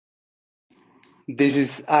This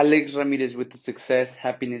is Alex Ramirez with the Success,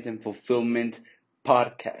 Happiness, and Fulfillment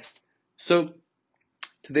podcast. So,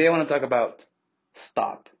 today I want to talk about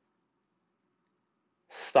stop.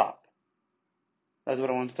 Stop. That's what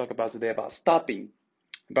I want to talk about today, about stopping.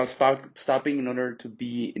 About stopping in order to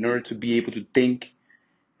be able to think,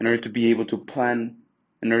 in order to be able to plan,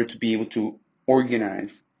 in order to be able to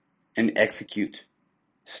organize and execute.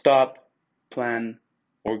 Stop, plan,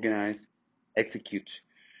 organize, execute.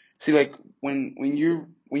 See, like when you're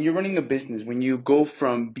running a business, when you go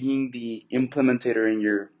from being the implementator in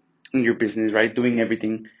your business, right, doing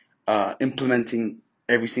everything, implementing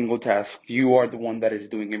every single task, you are the one that is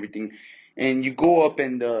doing everything, and you go up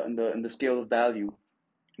in the scale of value.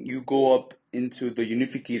 You go up into the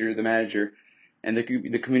unificator, the manager, and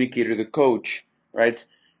the communicator, the coach, right?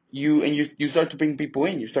 You start to bring people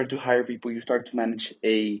in. You start to hire people. You start to manage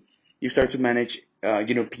people. You start to manage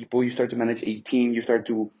a team. You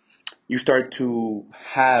start to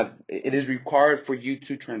have, it is required for you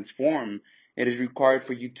to transform. It is required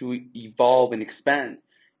for you to evolve and expand.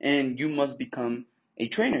 And you must become a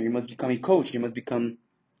trainer. You must become a coach. You must become,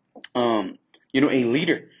 um, a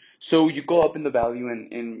leader. So you go up in the value,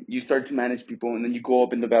 and you start to manage people, and then you go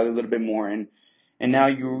up in the value a little bit more. And now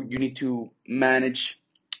you need to manage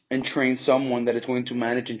and train someone that is going to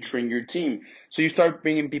manage and train your team. So you start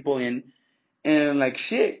bringing people in, and like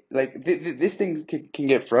shit, like this thing can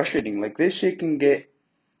get frustrating. Like this shit can get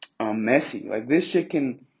messy. Like this shit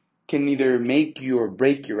can either make you or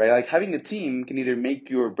break you, right? Like having a team can either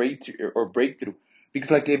make you or break through.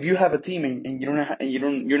 Because like if you have a team, and you're not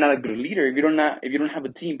a good leader, if you don't have a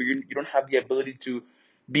team, but you don't have the ability to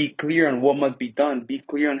be clear on what must be done, be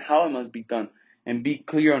clear on how it must be done, and be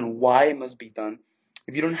clear on why it must be done.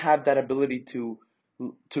 If you don't have that ability to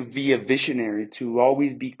be a visionary, to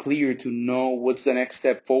always be clear, to know what's the next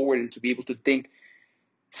step forward, and to be able to think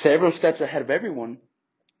several steps ahead of everyone,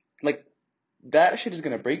 like that shit is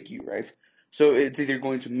gonna break you, right? So it's either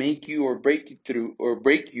going to make you or break you through, or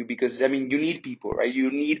break you, because I mean you need people, right?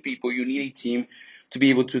 You need people. You need a team to be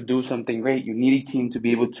able to do something great. You need a team to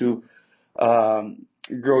be able to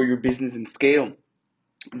grow your business and scale.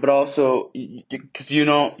 But also, because you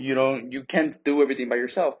can't do everything by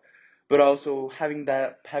yourself. But also having those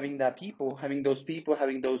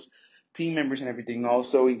team members and everything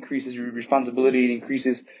also increases your responsibility. It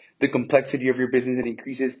increases the complexity of your business. It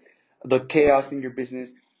increases the chaos in your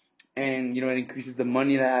business, and it increases the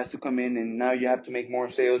money that has to come in, and now you have to make more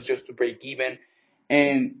sales just to break even,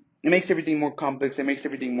 and it makes everything more complex. It makes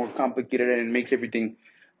everything more complicated, and it makes everything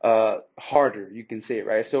harder, you can say,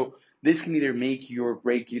 right? So this can either make you or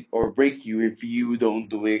break you if you don't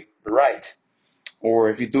do it right.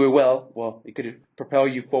 Or if you do it well, it could propel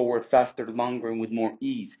you forward faster, longer, and with more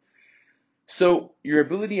ease. So your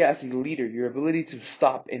ability as a leader, your ability to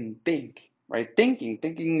stop and think, right? Thinking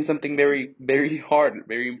is something very, very hard,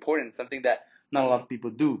 very important, something that not a lot of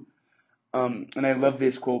people do. And I love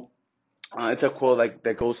this quote. It's a quote like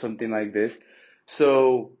that goes something like this.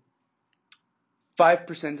 So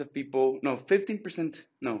 5% of people, no, 15%,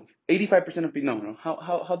 no, 85% of people, no.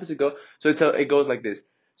 How does it go? So it goes like this.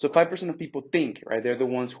 So 5% of people think, right? They're the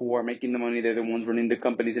ones who are making the money. They're the ones running the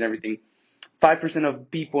companies and everything. 5% of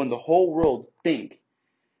people in the whole world think.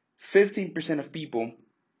 15% of people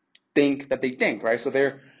think that they think, right? So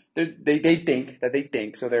they think that they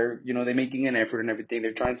think. So they're making an effort and everything.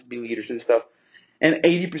 They're trying to be leaders and stuff. And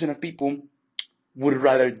 80% of people would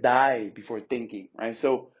rather die before thinking, right?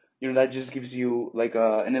 So, that just gives you like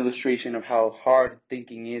an illustration of how hard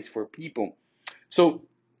thinking is for people. So,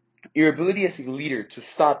 your ability as a leader to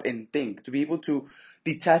stop and think, to be able to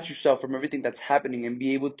detach yourself from everything that's happening, and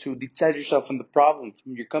be able to detach yourself from the problem,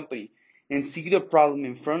 from your company, and see the problem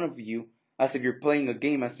in front of you as if you're playing a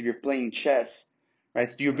game, as if you're playing chess, right?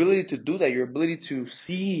 So your ability to do that, your ability to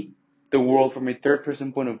see the world from a third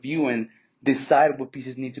person point of view, and decide what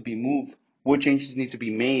pieces need to be moved, what changes need to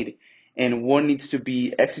be made, and what needs to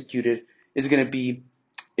be executed is going to be,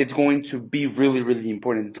 it's going to be really, really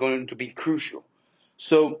important. It's going to be crucial.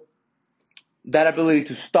 So that ability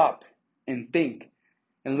to stop and think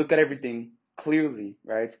and look at everything clearly,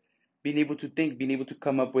 right? Being able to think, being able to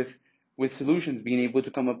come up with solutions, being able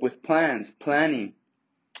to come up with plans, planning,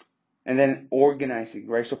 and then organizing,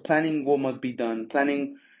 right? So planning what must be done,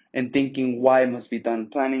 planning and thinking why it must be done,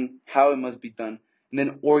 planning how it must be done, and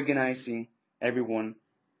then organizing everyone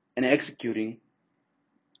and executing.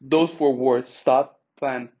 Those four words, stop,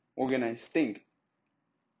 plan, organize, think,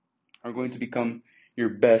 are going to become your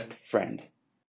best friend.